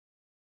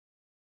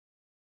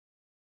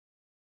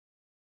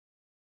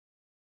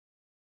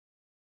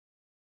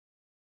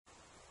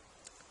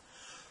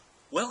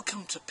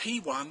Welcome to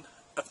P1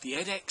 of the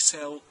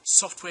EdExcel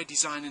Software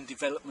Design and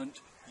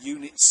Development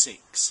Unit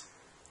 6.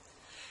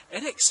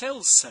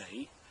 EdExcel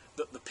say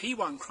that the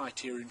P1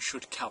 criterion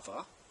should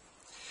cover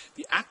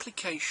the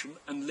application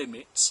and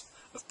limits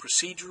of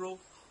procedural,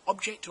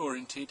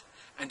 object-oriented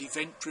and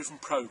event-driven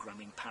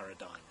programming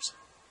paradigms.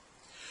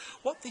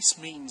 What this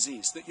means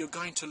is that you're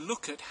going to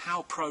look at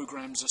how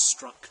programs are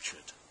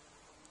structured.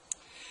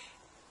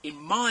 In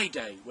my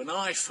day, when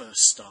I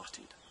first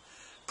started,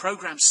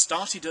 programs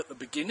started at the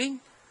beginning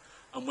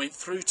and went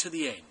through to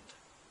the end.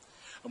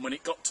 And when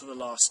it got to the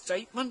last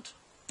statement,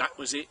 that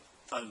was it,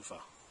 over.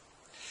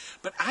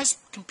 But as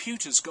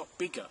computers got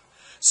bigger,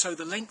 so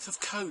the length of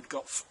code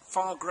got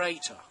far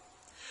greater.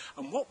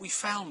 And what we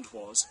found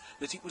was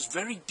that it was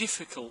very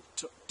difficult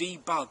to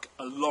debug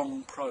a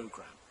long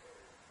program.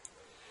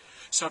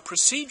 So a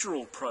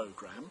procedural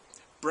program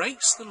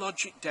breaks the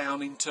logic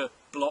down into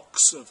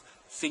blocks of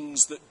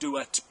things that do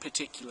a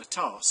particular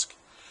task,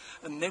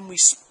 and then we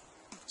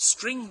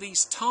string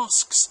these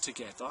tasks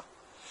together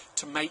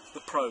to make the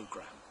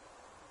program.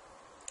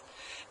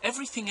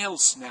 Everything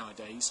else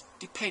nowadays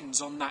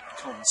depends on that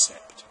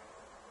concept.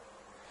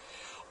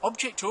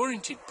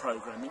 Object-oriented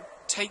programming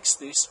takes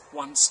this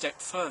one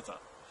step further.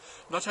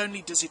 Not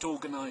only does it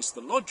organise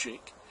the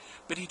logic,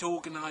 but it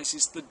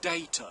organises the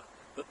data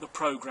that the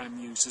program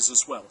uses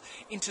as well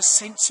into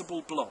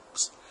sensible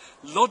blocks,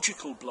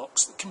 logical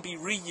blocks that can be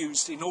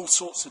reused in all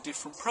sorts of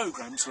different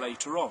programs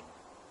later on.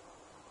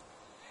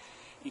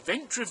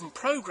 Event-driven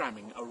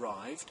programming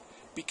arrived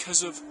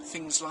because of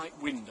things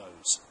like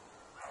Windows.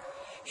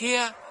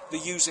 Here the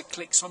user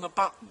clicks on a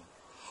button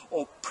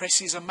or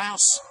presses a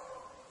mouse.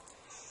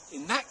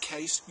 In that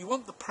case, you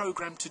want the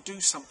program to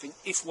do something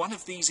if one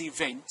of these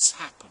events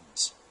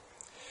happens.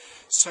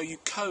 So you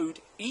code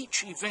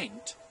each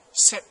event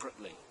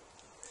separately.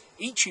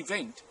 Each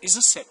event is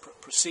a separate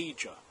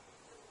procedure.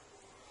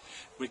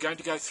 We're going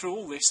to go through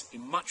all this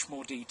in much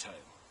more detail.